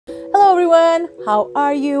Hello everyone, how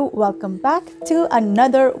are you? Welcome back to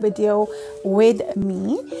another video with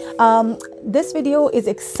me. This video is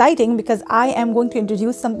exciting because I am going to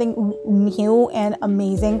introduce something new and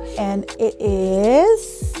amazing, and it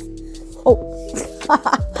is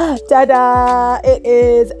ta-da! It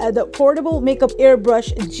is the portable makeup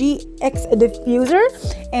airbrush GX diffuser,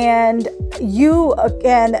 and you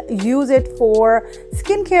can use it for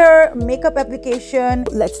skincare, makeup application.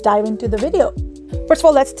 Let's dive into the video. First of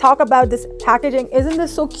all, let's talk about this packaging. Isn't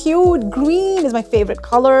this so cute? Green is my favorite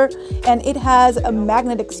color, and it has a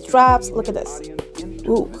magnetic straps. Look at this.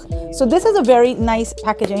 Ooh. So this is a very nice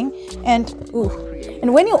packaging, and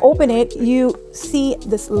when you open it, you see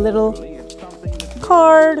this little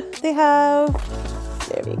card they have.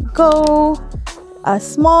 There we go. A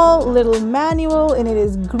small little manual, and it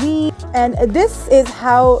is green, and this is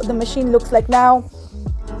how the machine looks like now.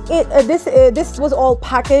 This was all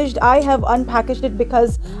packaged. I have unpackaged it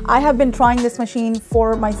because I have been trying this machine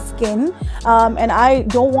for my skin, and I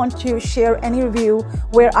don't want to share any review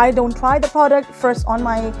where I don't try the product first on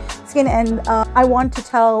my skin, and I want to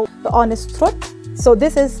tell the honest truth. So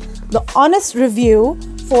this is the honest review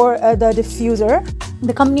for the diffuser.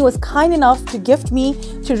 The company was kind enough to gift me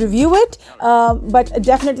to review it, but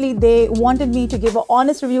definitely they wanted me to give an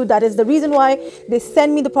honest review. That is the reason why they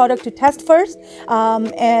sent me the product to test first,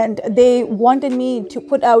 and they wanted me to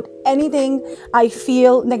put out anything I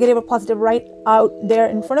feel negative or positive right out there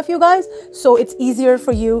in front of you guys, so it's easier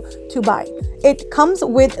for you to buy. It comes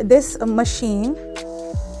with this machine,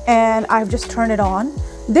 and I've just turned it on.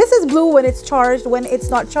 This is blue when it's charged. When it's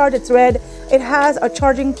not charged, it's red. It has a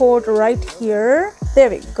charging port right here. There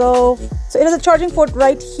we go. So it has a charging port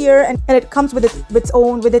right here, and it comes with its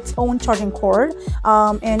own charging cord.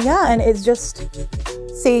 And yeah, and it's just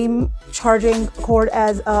same charging cord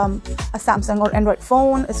as a Samsung or Android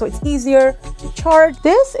phone, so it's easier to charge.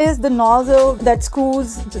 This is the nozzle that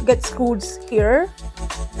gets screwed here.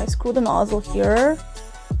 I screw the nozzle here.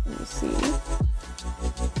 Let me see.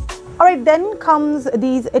 All right, then it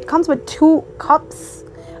comes with two cups.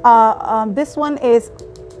 This one is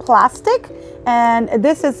plastic, and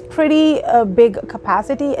this is pretty big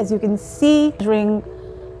capacity, as you can see. Measuring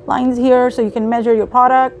lines here, so you can measure your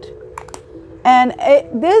product. And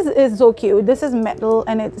this is so cute. This is metal,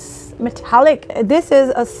 and it's metallic. This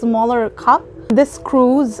is a smaller cup. This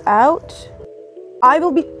screws out. I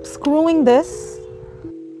will be screwing this.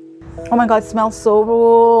 Oh my god, it smells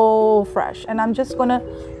so fresh. And I'm just gonna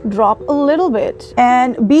drop a little bit,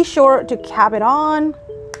 and be sure to cap it on.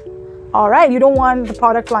 All right, you don't want the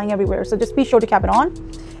product flying everywhere, so just be sure to cap it on.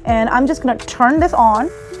 And I'm just gonna turn this on,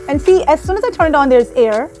 and see, as soon as I turn it on, there's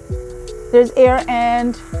air.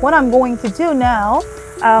 And what I'm going to do now,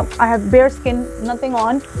 I have bare skin, nothing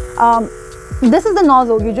on. This is the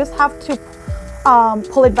nozzle. You just have to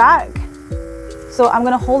pull it back. So I'm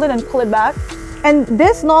gonna hold it and pull it back. And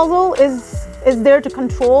this nozzle is there to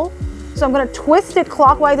control. So I'm gonna twist it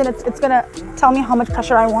clockwise, and it's gonna tell me how much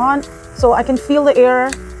pressure I want. So I can feel the air,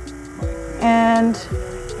 and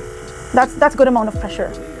that's a good amount of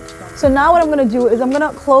pressure. So now what I'm gonna do is I'm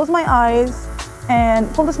gonna close my eyes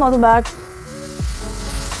and pull this nozzle back.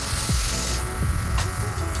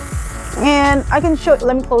 And I can show,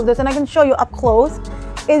 let me close this, and I can show you up close.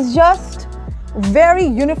 It's just very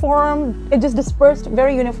uniform. It just dispersed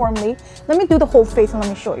very uniformly. Let me do the whole face and let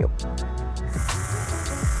me show you.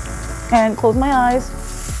 And close my eyes.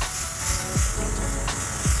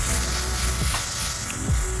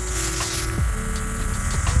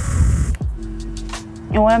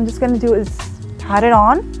 And what I'm just gonna do is pat it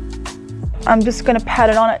on. I'm just gonna pat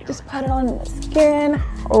it on. Just pat it on the skin.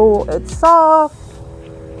 Oh, it's soft.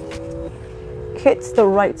 Hits the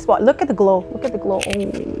right spot. Look at the glow. Look at the glow.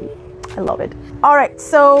 Oh, I love it. All right,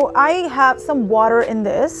 so I have some water in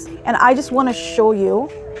this, and I just want to show you.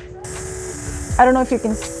 I don't know if you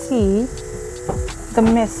can see the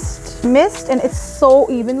mist, and it's so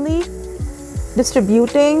evenly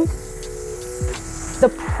distributing. The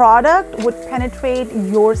product would penetrate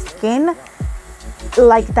your skin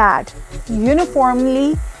like that,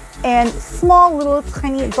 uniformly, and small little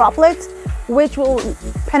tiny droplets, which will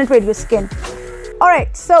penetrate your skin. All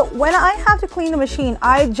right, so when I have to clean the machine,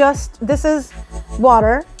 this is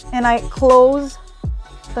water, and I close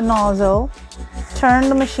the nozzle, turn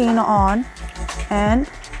the machine on, and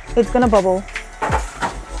it's gonna bubble.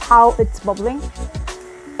 How it's bubbling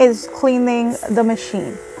is cleaning the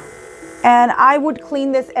machine. And I would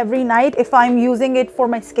clean this every night if I'm using it for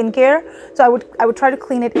my skincare. So I would try to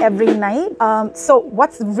clean it every night. So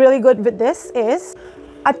what's really good with this is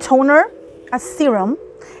a toner, a serum,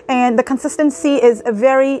 and the consistency is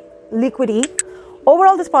very liquidy.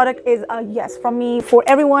 overall, this product is a yes from me. For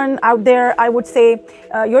everyone out there, I would say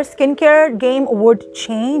your skincare game would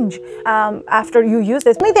change after you use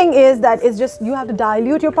this. The only thing is that it's just you have to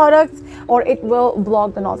dilute your products or it will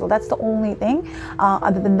block the nozzle. That's the only thing.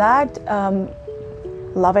 Other than that,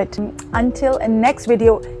 love it. Until next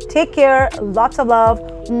video, take care. Lots of love.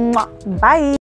 Mwah. Bye.